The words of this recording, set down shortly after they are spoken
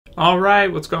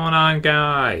Alright, what's going on,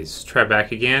 guys? Trev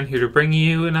back again, here to bring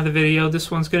you another video. This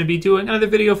one's going to be doing another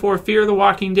video for Fear the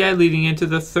Walking Dead leading into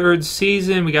the third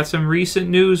season. We got some recent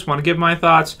news, want to give my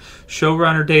thoughts.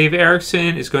 Showrunner Dave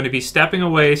Erickson is going to be stepping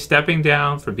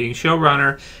down from being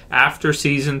showrunner after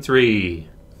season 3.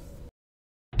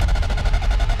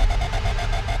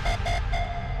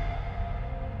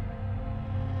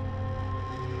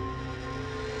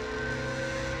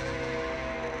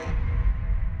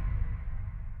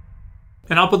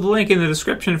 And I'll put the link in the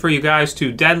description for you guys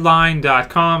to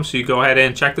deadline.com, so you go ahead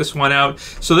and check this one out.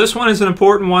 So this one is an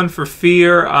important one for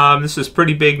Fear. This is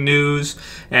pretty big news,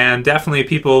 and definitely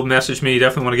people message me,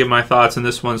 definitely want to give my thoughts on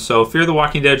this one. So Fear the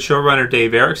Walking Dead showrunner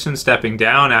Dave Erickson stepping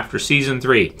down after season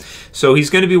 3. So he's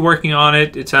going to be working on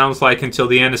it, it sounds like, until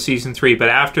the end of season 3. But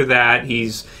after that,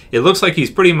 it looks like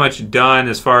he's pretty much done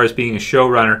as far as being a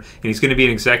showrunner, and he's going to be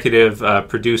an executive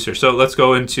producer. So let's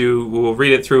go into, we'll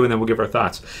read it through and then we'll give our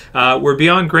thoughts. We're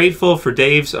beyond grateful for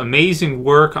Dave's amazing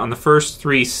work on the first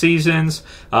 3 seasons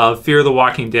of Fear the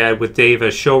Walking Dead with Dave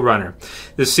as showrunner.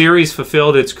 The series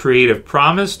fulfilled its creative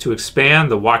promise to expand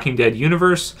the Walking Dead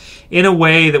universe in a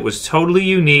way that was totally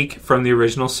unique from the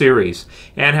original series,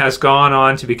 and has gone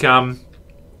on to become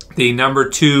the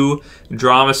 #2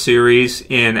 drama series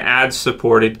in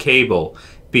ad-supported cable,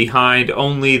 behind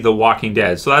only The Walking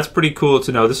Dead. So that's pretty cool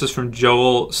to know. This is from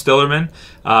Joel Stillerman,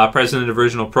 President of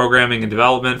Original Programming and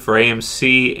Development for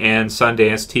AMC and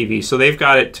SundanceTV. So they've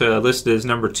got it listed as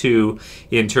 #2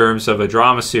 in terms of a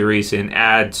drama series in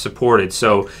ad-supported.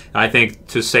 So I think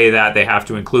to say that, they have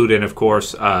to include in, of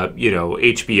course,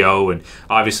 HBO, and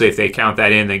obviously if they count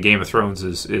that in, then Game of Thrones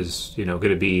is going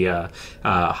to be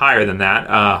higher than that,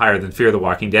 higher than Fear the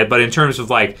Walking Dead. But in terms of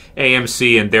like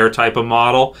AMC and their type of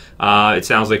model, it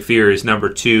sounds like Fear is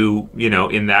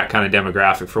 #2, in that kind of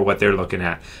demographic for what they're looking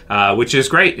at, which is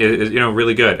great,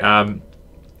 really good.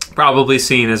 Probably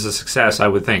seen as a success, I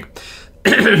would think.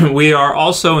 We are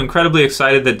also incredibly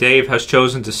excited that Dave has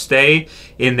chosen to stay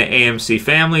in the AMC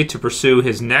family to pursue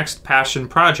his next passion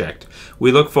project.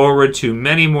 We look forward to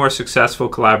many more successful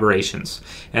collaborations.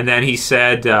 And then he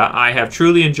said, I have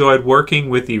truly enjoyed working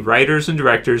with the writers and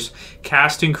directors,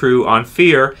 cast and crew on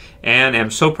Fear, and am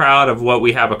so proud of what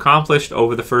we have accomplished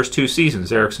over the first 2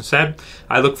 seasons. Erickson said,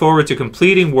 I look forward to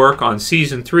completing work on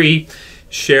season 3,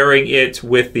 sharing it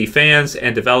with the fans,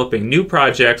 and developing new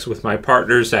projects with my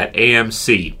partners at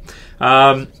AMC.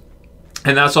 And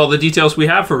that's all the details we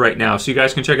have for right now. So you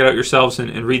guys can check it out yourselves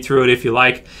and read through it if you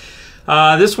like.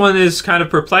 This one is kind of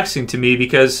perplexing to me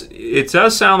because it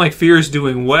does sound like Fear is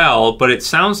doing well, but it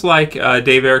sounds like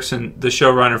Dave Erickson, the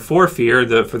showrunner for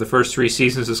Fear, for the first 3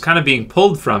 seasons, is kind of being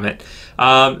pulled from it.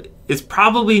 It's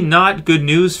probably not good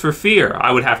news for Fear,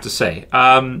 I would have to say.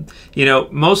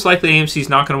 Most likely AMC's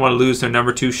not going to want to lose their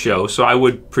 #2 show, so I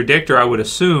would predict, or I would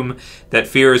assume, that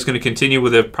Fear is going to continue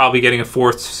with probably getting a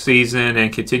 4th season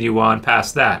and continue on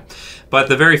past that. But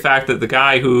the very fact that the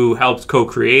guy who helped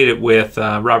co-create it with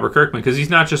Robert Kirkman, because he's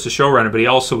not just a showrunner, but he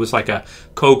also was like a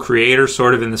co-creator,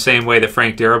 sort of in the same way that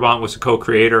Frank Darabont was a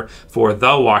co-creator for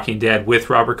The Walking Dead with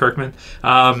Robert Kirkman.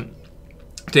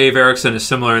 Dave Erickson is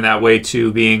similar in that way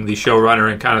to being the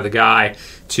showrunner and kind of the guy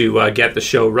to get the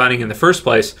show running in the first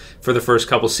place for the first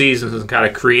couple seasons and kind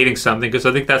of creating something, because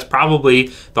I think that's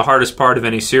probably the hardest part of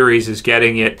any series, is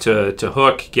getting it to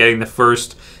hook, getting the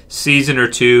first season or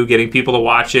 2, getting people to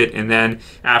watch it, and then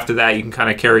after that you can kind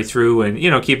of carry through,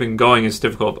 and keeping going is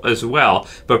difficult as well,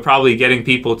 but probably getting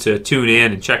people to tune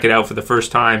in and check it out for the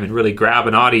first time and really grab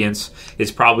an audience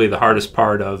is probably the hardest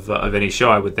part of any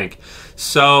show, I would think.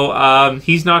 So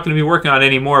he's not going to be working on it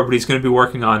anymore, but he's going to be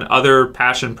working on other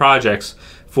passion projects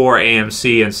for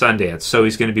AMC and Sundance. So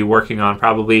he's going to be working on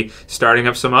probably starting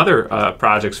up some other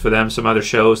projects for them, some other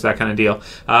shows, that kind of deal.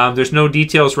 There's no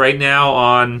details right now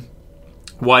on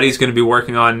what he's going to be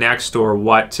working on next, or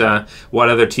what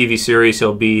other TV series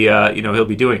he'll be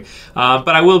doing. But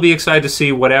I will be excited to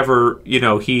see whatever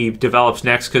he develops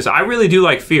next, because I really do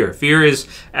like Fear. Fear is,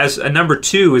 as a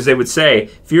 #2, as they would say,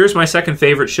 Fear is my second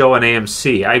favorite show on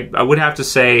AMC. I would have to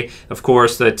say, of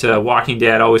course, that Walking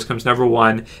Dead always comes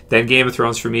 #1. Then Game of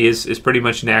Thrones for me is pretty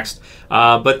much next.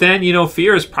 But then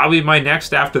Fear is probably my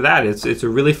next after that. It's a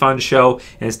really fun show,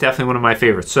 and it's definitely one of my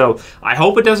favorites. So I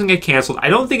hope it doesn't get canceled. I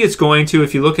don't think it's going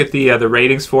to. If you look at the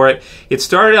ratings for it, it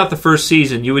started out the first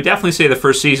season. You would definitely say the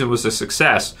first season was a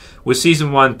success, with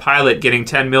season 1 pilot getting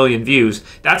 10 million views.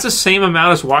 That's the same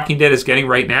amount as Walking Dead is getting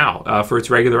right now for its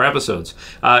regular episodes.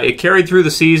 It carried through the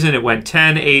season. It went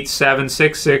 10, 8, 7,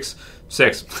 6, 6,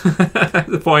 6.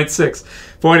 0.86.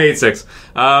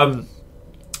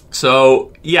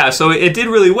 So Yeah, so it did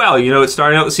really well. You know, it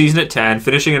started out the season at 10,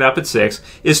 finishing it up at 6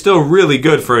 is still really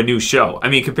good for a new show. I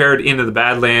mean, compared Into the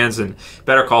Badlands and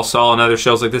Better Call Saul and other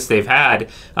shows like this they've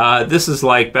had, this is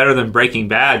like better than Breaking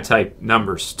Bad type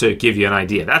numbers, to give you an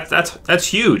idea. That's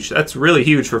huge. That's really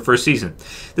huge for first season.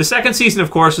 The second season,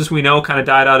 of course, as we know, kind of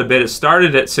died out a bit. It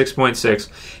started at 6.6,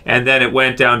 and then it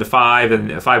went down to 5 and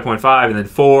 5.5, and then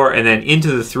 4, and then into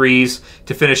the 3s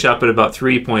to finish up at about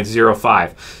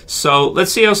 3.05. So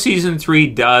let's see how season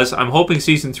 3 does. I'm hoping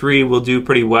season 3 will do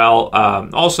pretty well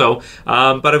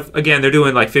but again, they're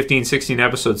doing like 15, 16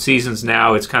 episode seasons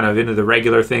now. It's kind of into the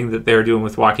regular thing that they're doing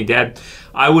with Walking Dead.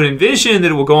 I would envision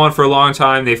that it will go on for a long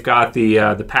time. They've got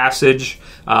the Passage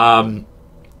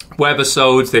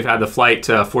webisodes. They've had the Flight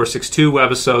 462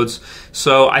 webisodes.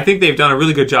 So I think they've done a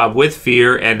really good job with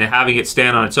Fear, and having it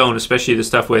stand on its own, especially the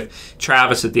stuff with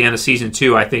Travis at the end of season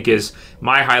 2, I think is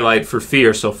my highlight for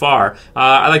Fear so far.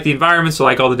 I like the environments. I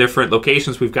like all the different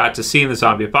locations we've got to see in the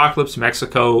zombie apocalypse,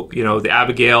 Mexico, you know, the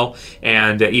Abigail,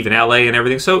 and even LA and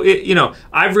everything. So,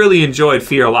 I've really enjoyed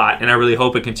Fear a lot, and I really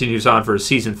hope it continues on for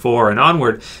season 4 and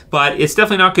onward. But it's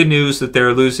definitely not good news that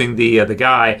they're losing the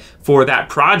guy for that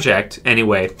project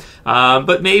anyway.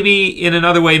 But maybe in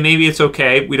another way, maybe it's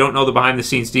okay. We don't know the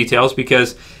behind-the-scenes details,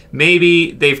 because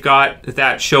maybe they've got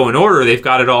that show in order. They've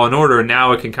got it all in order, and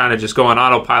now it can kind of just go on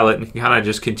autopilot and can kind of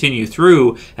just continue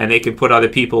through, and they can put other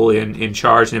people in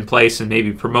charge and in place, and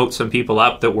maybe promote some people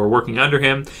up that were working under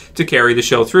him to carry the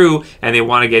show through, and they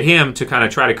want to get him to kind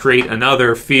of try to create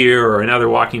another Fear or another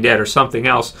Walking Dead or something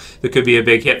else that could be a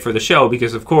big hit for the show,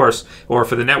 because of course, or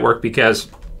for the network, because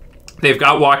they've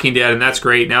got Walking Dead, and that's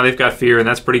great. Now they've got Fear, and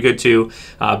that's pretty good too.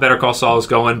 Better Call Saul is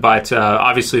going, but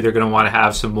obviously they're going to want to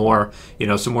have some more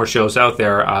shows out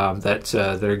there that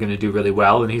are going to do really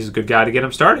well, and he's a good guy to get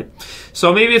him started.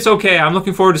 So maybe it's okay. I'm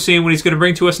looking forward to seeing what he's going to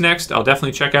bring to us next. I'll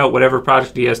definitely check out whatever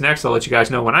project he has next. I'll let you guys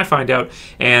know when I find out,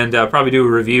 and probably do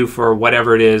a review for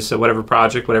whatever it is, whatever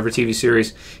project, whatever TV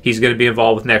series he's going to be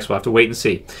involved with next. We'll have to wait and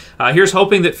see. Here's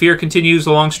hoping that Fear continues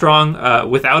along strong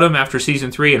without him after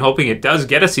season 3, and hoping it does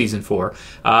get a season 4.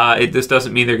 This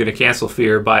doesn't mean they're going to cancel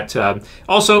Fear, but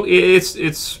also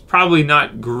it's probably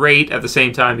not great at the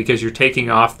same time, because you're taking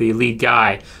off the lead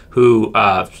guy who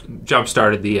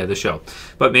jump-started the show.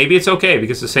 But maybe it's okay,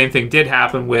 because the same thing did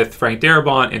happen with Frank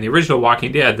Darabont in the original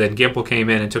Walking Dead. Then Gimple came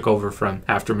in and took over from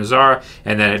after Mazzara,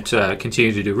 and then it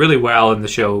continued to do really well, and the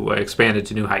show expanded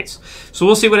to new heights. So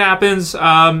we'll see what happens.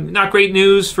 Not great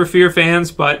news for Fear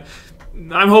fans, but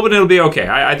I'm hoping it'll be okay.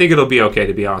 I think it'll be okay,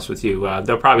 to be honest with you.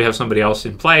 They'll probably have somebody else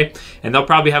in play, and they'll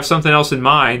probably have something else in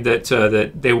mind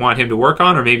that they want him to work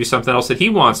on, or maybe something else that he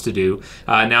wants to do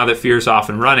now that Fear's off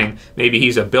and running. Maybe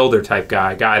he's a builder type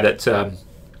guy that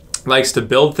likes to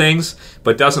build things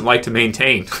but doesn't like to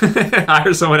maintain.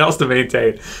 Hire someone else to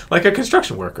maintain, like a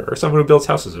construction worker or someone who builds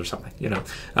houses or something.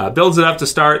 Builds it up to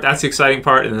start. That's the exciting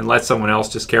part, and then let someone else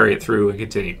just carry it through and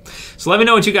continue. So let me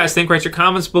know what you guys think. Write your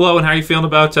comments below and how you're feeling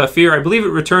about Fear. I believe it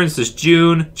returns this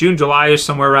June, July-ish,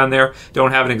 somewhere around there.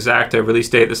 Don't have an exact release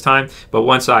date this time, but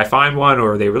once I find one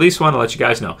or they release one, I'll let you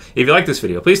guys know. If you like this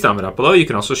video, please thumb it up below. You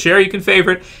can also share, you can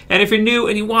favorite, and if you're new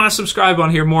and you want to subscribe on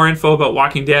here, more info about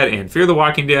Walking Dead and Fear the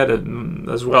Walking Dead,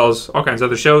 as well as all kinds of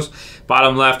other shows,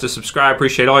 bottom left to subscribe.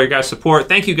 Appreciate all your guys' support.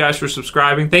 Thank you guys for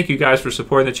subscribing. Thank you guys for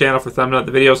supporting the channel, for thumbing up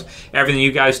the videos, everything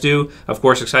you guys do. Of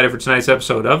course, excited for tonight's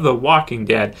episode of The Walking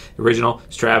Dead original.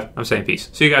 It's Trav. I'm saying peace.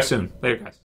 See you guys soon. Later, guys.